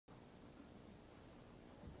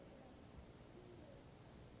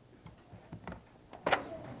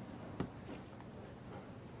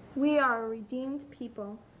We are a redeemed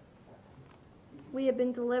people. We have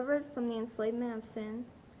been delivered from the enslavement of sin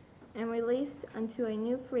and released unto a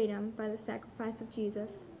new freedom by the sacrifice of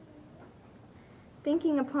Jesus.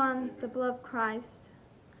 Thinking upon the blood of Christ,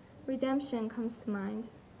 redemption comes to mind.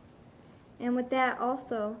 And with that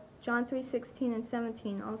also, John 3:16 and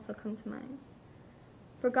 17 also come to mind.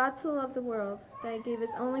 For God so loved the world, that he gave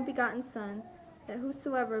his only begotten Son, that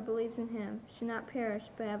whosoever believes in him should not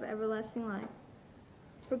perish, but have everlasting life.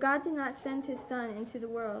 For God did not send his Son into the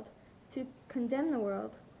world to condemn the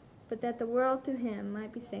world, but that the world through him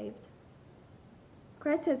might be saved.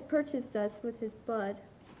 Christ has purchased us with his blood.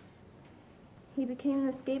 He became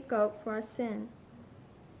the scapegoat for our sin.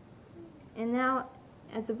 And now,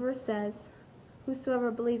 as the verse says, whosoever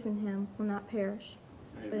believes in him will not perish,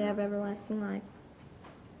 but have everlasting life.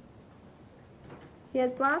 He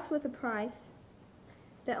has bought us with a price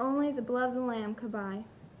that only the blood of the Lamb could buy.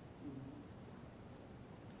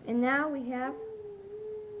 And now we have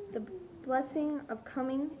the blessing of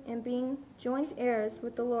coming and being joint heirs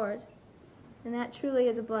with the Lord. And that truly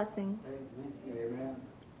is a blessing. Amen.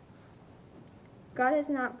 God has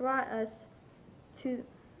not brought us to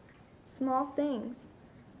small things,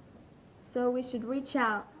 so we should reach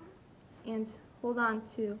out and hold on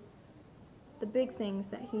to the big things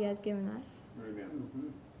that he has given us.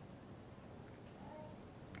 Amen.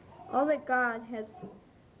 All that God has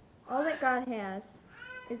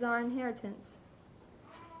is our inheritance.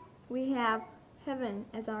 We have heaven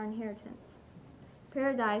as our inheritance.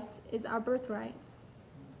 Paradise is our birthright.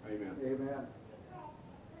 Amen. Amen.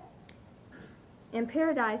 And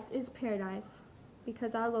paradise is paradise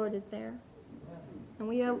because our Lord is there. And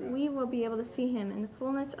we will be able to see him in the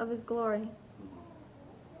fullness of his glory.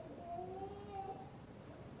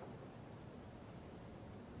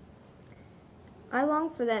 I long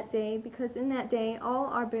for that day because in that day all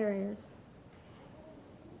our barriers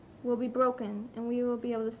will be broken and we will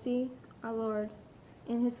be able to see our Lord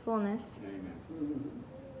in his fullness. Amen.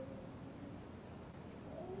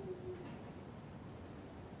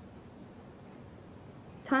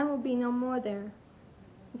 Time will be no more there.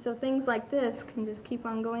 And so things like this can just keep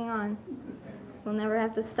on going on. We'll never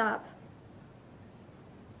have to stop.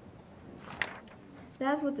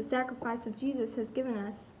 That's what the sacrifice of Jesus has given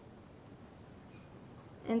us.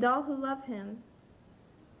 And all who love him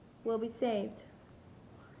will be saved.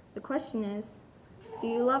 The question is, do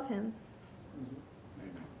you love him?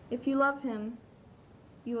 If you love him,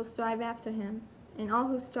 you will strive after him. And all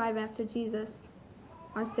who strive after Jesus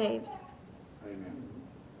are saved. Amen.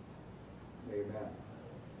 Amen.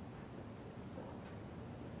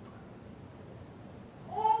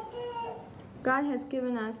 God has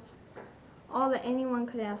given us all that anyone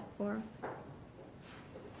could ask for.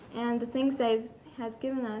 And the things that he has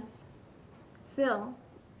given us fill.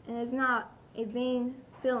 And it's not a vain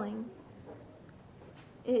filling.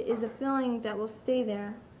 It is a filling that will stay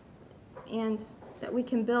there and that we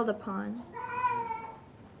can build upon.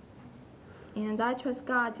 And I trust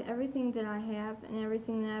God to everything that I have and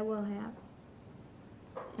everything that I will have.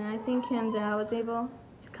 And I thank him that I was able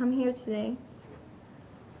to come here today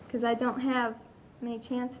because I don't have many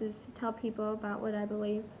chances to tell people about what I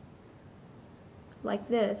believe like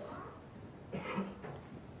this.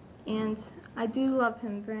 And I do love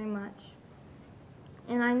him very much.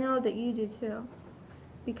 And I know that you do too,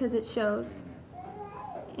 because it shows.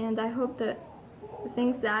 And I hope that the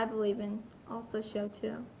things that I believe in also show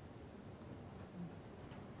too.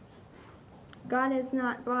 God has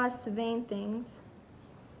not brought us to vain things.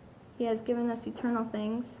 He has given us eternal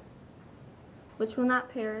things, which will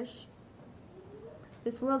not perish.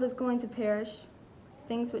 This world is going to perish.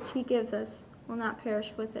 Things which he gives us will not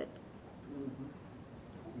perish with it.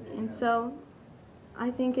 And so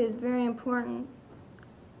I think it is very important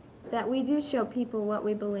that we do show people what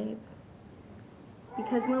we believe.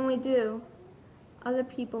 Because when we do, other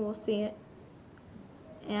people will see it.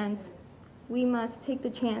 And we must take the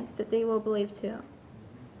chance that they will believe too.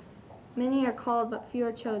 Many are called, but few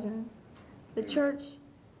are chosen. The church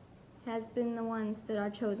has been the ones that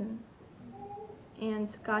are chosen.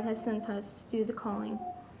 And God has sent us to do the calling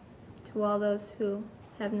to all those who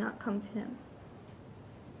have not come to him.